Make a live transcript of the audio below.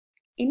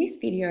In this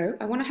video,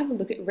 I want to have a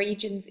look at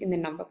regions in the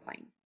number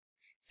plane.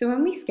 So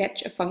when we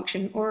sketch a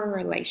function or a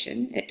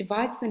relation, it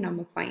divides the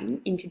number plane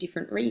into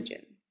different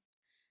regions.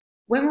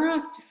 When we're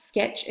asked to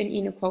sketch an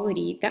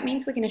inequality, that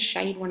means we're going to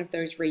shade one of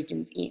those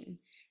regions in,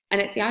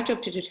 and it's our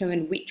job to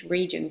determine which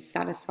region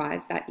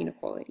satisfies that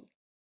inequality.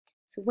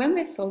 So when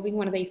we're solving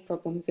one of these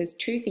problems, there's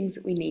two things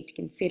that we need to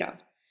consider.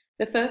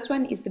 The first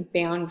one is the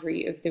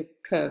boundary of the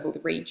curve or the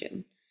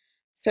region.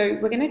 So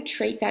we're going to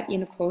treat that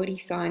inequality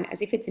sign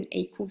as if it's an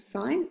equal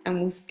sign, and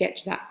we'll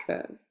sketch that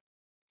curve.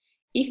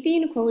 If the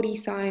inequality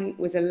sign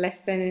was a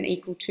less than and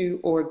equal to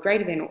or a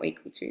greater than or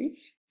equal to,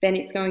 then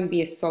it's going to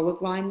be a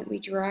solid line that we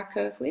draw our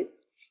curve with.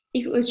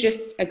 If it was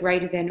just a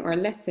greater than or a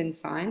less than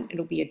sign,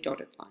 it'll be a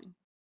dotted line.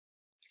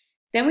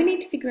 Then we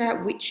need to figure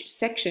out which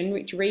section,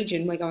 which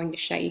region we're going to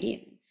shade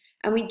in.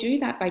 And we do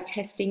that by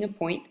testing a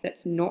point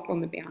that's not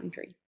on the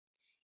boundary.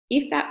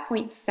 If that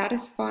point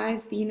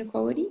satisfies the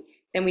inequality,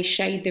 then we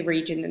shade the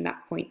region that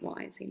that point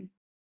lies in.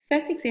 The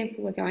first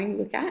example we're going to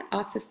look at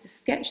asks us to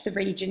sketch the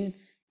region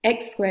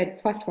x squared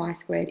plus y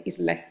squared is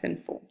less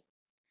than 4.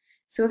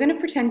 So we're going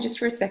to pretend just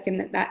for a second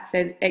that that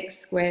says x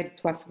squared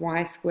plus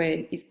y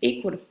squared is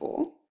equal to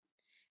 4,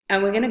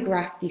 and we're going to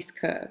graph this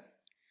curve.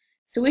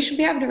 So we should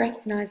be able to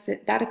recognize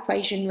that that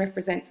equation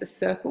represents a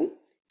circle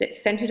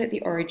that's centered at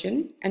the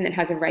origin and that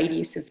has a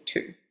radius of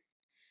 2.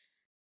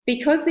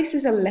 Because this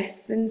is a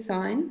less than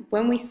sign,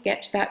 when we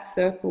sketch that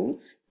circle,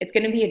 it's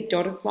going to be a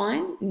dotted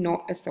line,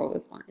 not a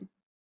solid line.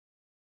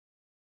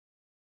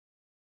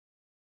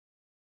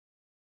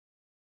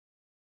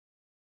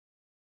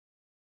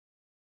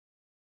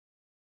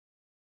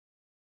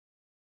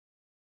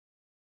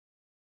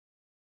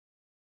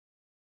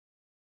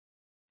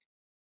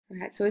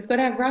 Alright, so we've got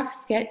our rough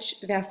sketch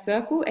of our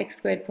circle, x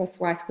squared plus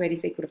y squared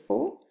is equal to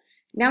 4.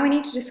 Now we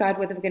need to decide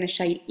whether we're going to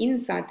shade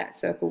inside that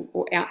circle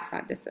or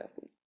outside the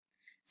circle.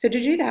 So to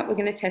do that, we're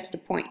going to test a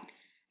point.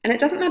 And it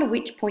doesn't matter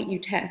which point you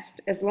test,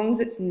 as long as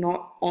it's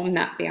not on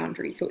that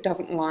boundary, so it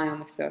doesn't lie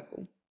on the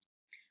circle.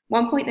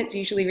 One point that's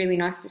usually really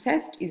nice to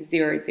test is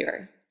 0,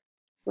 0.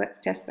 So let's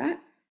test that.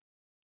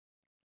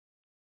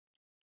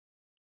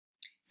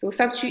 So we'll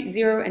substitute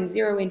 0 and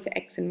 0 in for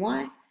x and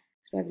y. So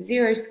we have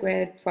 0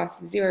 squared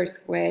plus 0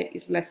 squared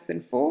is less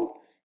than 4,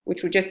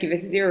 which will just give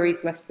us 0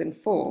 is less than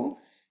 4.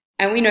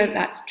 And we know that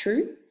that's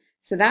true.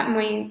 So that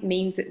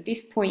means that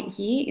this point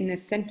here in the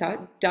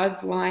center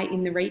does lie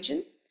in the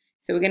region.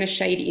 So we're going to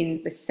shade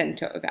in the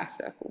center of our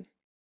circle.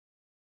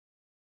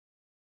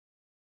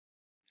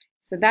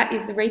 So that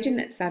is the region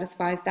that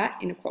satisfies that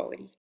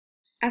inequality.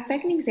 Our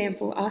second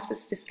example asks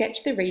us to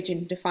sketch the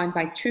region defined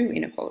by two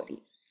inequalities.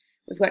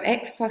 We've got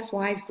x plus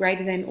y is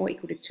greater than or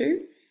equal to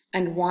 2,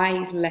 and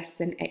y is less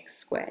than x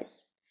squared.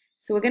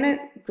 So we're going to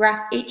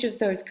graph each of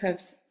those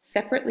curves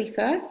separately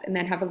first, and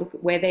then have a look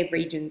at where their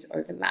regions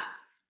overlap.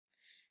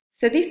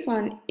 So this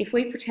one, if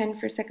we pretend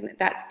for a second that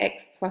that's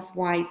x plus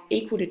y is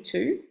equal to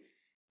 2,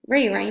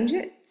 rearrange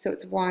it so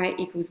it's y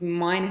equals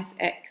minus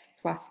x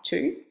plus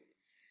 2.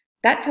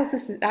 That tells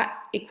us that that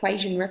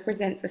equation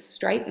represents a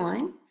straight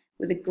line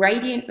with a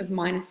gradient of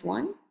minus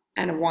 1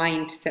 and a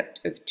y-intercept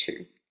of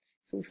 2.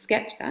 So we'll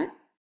sketch that.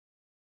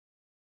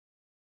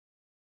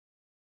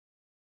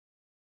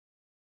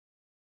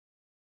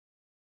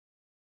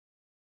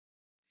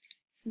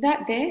 So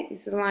that there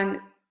is the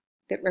line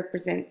that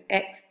represents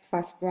x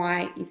plus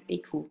y is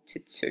equal to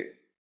 2.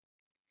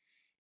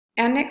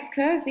 Our next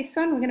curve, this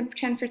one, we're going to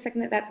pretend for a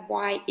second that that's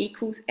y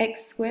equals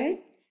x squared,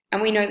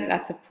 and we know that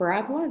that's a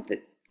parabola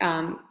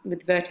that,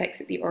 with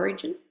vertex at the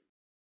origin.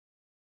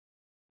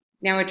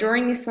 Now we're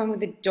drawing this one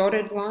with a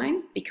dotted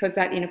line because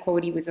that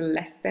inequality was a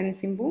less than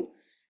symbol,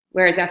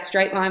 whereas our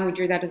straight line, we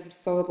drew that as a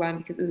solid line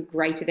because it was a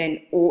greater than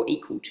or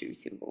equal to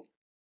symbol.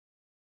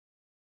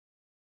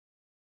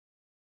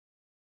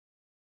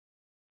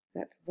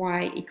 That's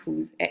y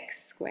equals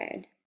x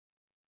squared.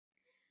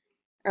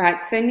 All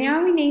right, so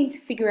now we need to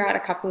figure out a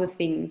couple of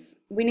things.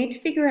 We need to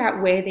figure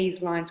out where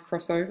these lines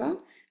cross over,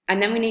 and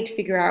then we need to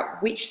figure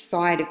out which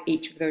side of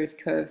each of those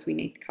curves we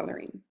need to colour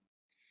in.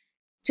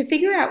 To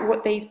figure out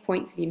what these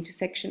points of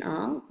intersection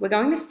are, we're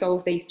going to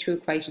solve these two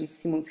equations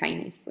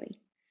simultaneously.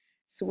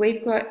 So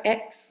we've got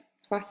x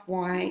plus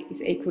y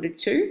is equal to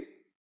 2,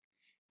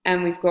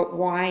 and we've got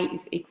y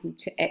is equal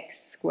to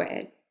x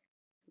squared.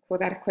 We'll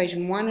call that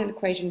equation 1 and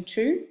equation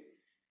 2.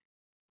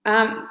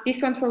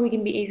 This one's probably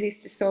going to be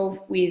easiest to solve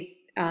with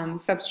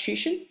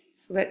substitution.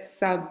 So let's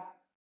sub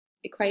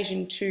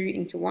equation 2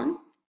 into 1.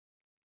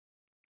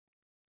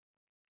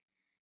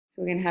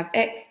 So we're going to have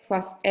x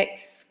plus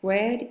x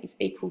squared is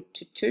equal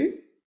to 2.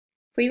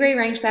 If we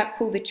rearrange that,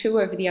 pull the 2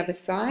 over the other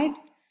side,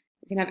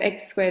 we can have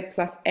x squared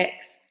plus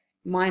x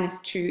minus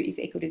 2 is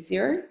equal to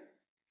 0.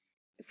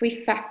 If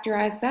we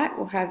factorize that,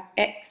 we'll have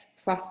x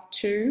plus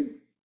 2,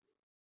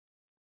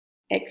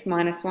 x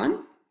minus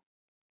 1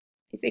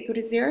 is equal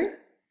to 0,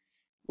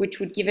 which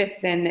would give us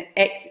then that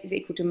x is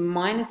equal to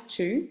minus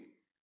 2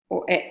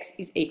 or x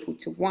is equal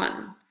to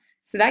 1.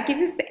 So that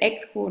gives us the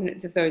x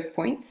coordinates of those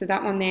points. So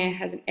that one there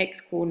has an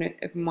x coordinate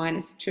of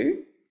minus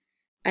 2,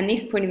 and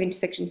this point of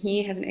intersection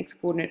here has an x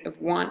coordinate of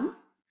 1.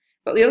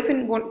 But we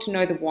also want to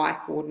know the y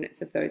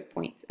coordinates of those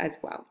points as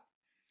well.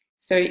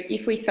 So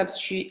if we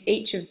substitute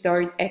each of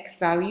those x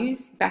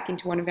values back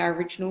into one of our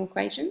original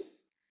equations,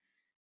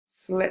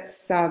 so let's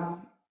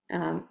sub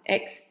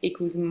x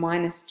equals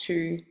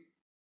 -2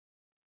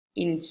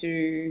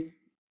 into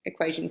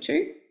equation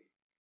 2.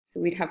 So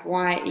we'd have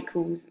y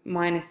equals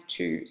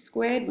 -2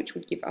 squared, which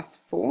would give us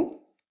 4.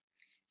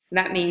 So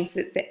that means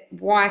that the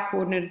y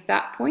coordinate of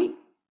that point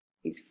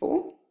is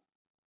 4.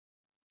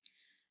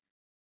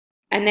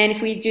 And then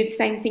if we do the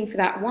same thing for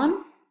that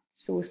one,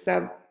 so we'll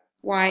sub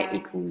y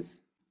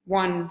equals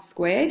 1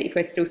 squared, if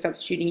we're still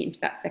substituting it into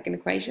that second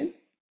equation,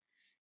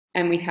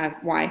 and we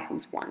have y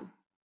equals 1.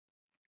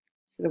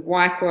 So the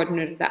y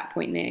coordinate of that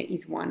point there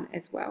is 1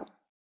 as well.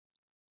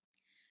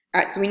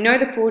 All right, so we know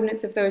the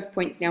coordinates of those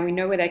points now, we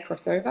know where they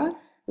cross over.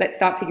 Let's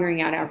start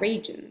figuring out our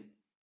regions.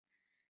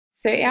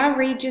 So our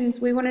regions,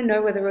 we want to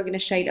know whether we're going to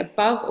shade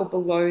above or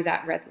below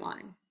that red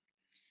line.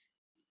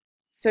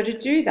 So to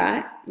do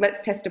that,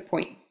 let's test a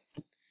point.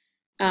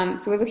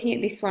 So we're looking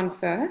at this one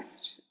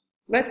first.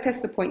 Let's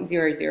test the point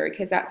 0, 0,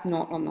 because that's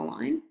not on the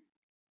line.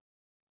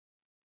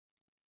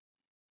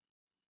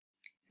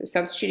 So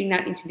substituting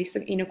that into this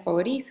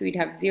inequality, so we'd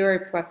have 0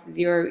 plus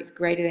 0 is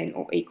greater than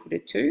or equal to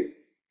 2.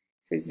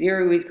 So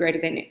 0 is greater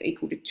than or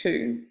equal to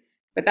 2,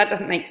 but that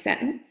doesn't make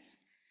sense.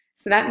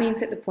 So that means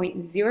that the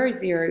point 0,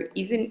 0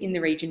 isn't in the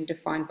region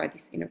defined by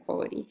this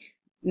inequality.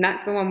 And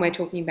that's the one we're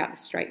talking about, the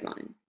straight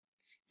line.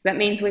 So that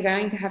means we're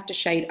going to have to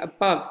shade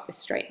above the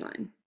straight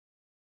line.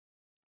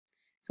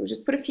 So we'll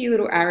just put a few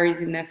little arrows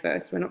in there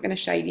first. We're not going to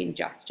shade in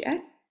just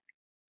yet.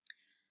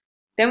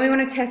 Then we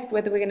want to test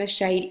whether we're going to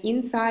shade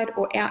inside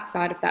or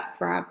outside of that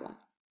parabola.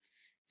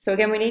 So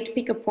again, we need to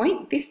pick a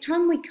point. This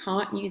time we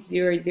can't use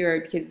 0, 0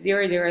 because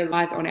 0, 0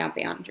 lies on our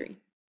boundary.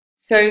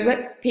 So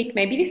let's pick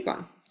maybe this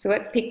one. So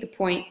let's pick the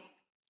point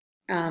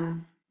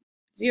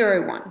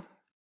 0, 1.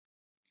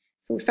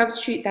 So we'll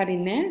substitute that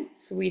in there.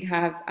 So we'd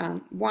have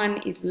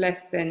 1 is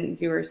less than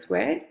 0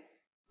 squared,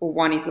 or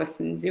 1 is less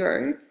than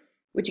 0,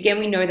 which again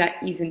we know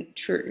that isn't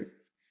true.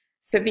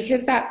 So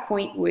because that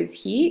point was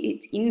here,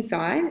 it's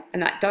inside,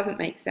 and that doesn't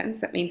make sense.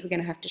 That means we're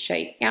going to have to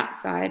shade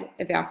outside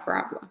of our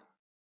parabola.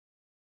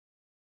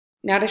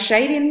 Now to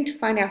shade in to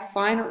find our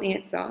final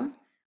answer,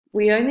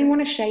 we only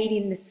want to shade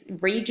in the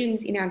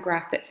regions in our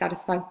graph that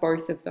satisfy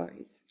both of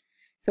those.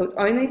 So it's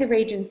only the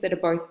regions that are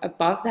both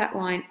above that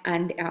line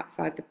and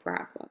outside the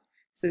parabola.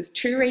 So there's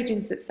two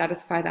regions that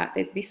satisfy that.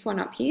 There's this one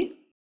up here,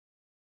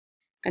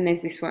 and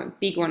there's this one,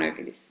 big one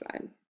over this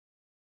side.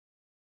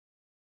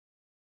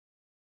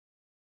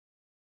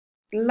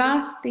 The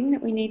last thing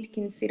that we need to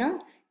consider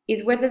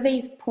is whether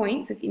these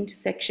points of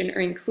intersection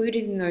are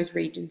included in those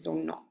regions or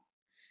not.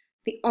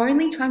 The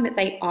only time that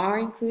they are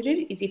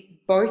included is if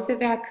both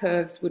of our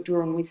curves were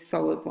drawn with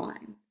solid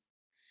lines.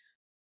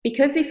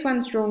 Because this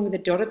one's drawn with a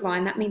dotted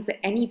line, that means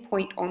that any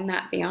point on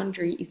that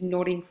boundary is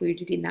not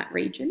included in that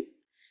region.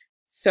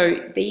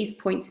 So these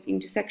points of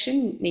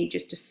intersection need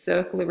just to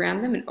circle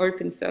around them, an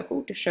open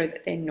circle, to show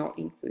that they're not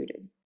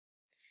included.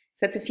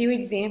 So that's a few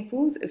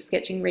examples of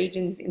sketching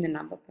regions in the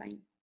number plane.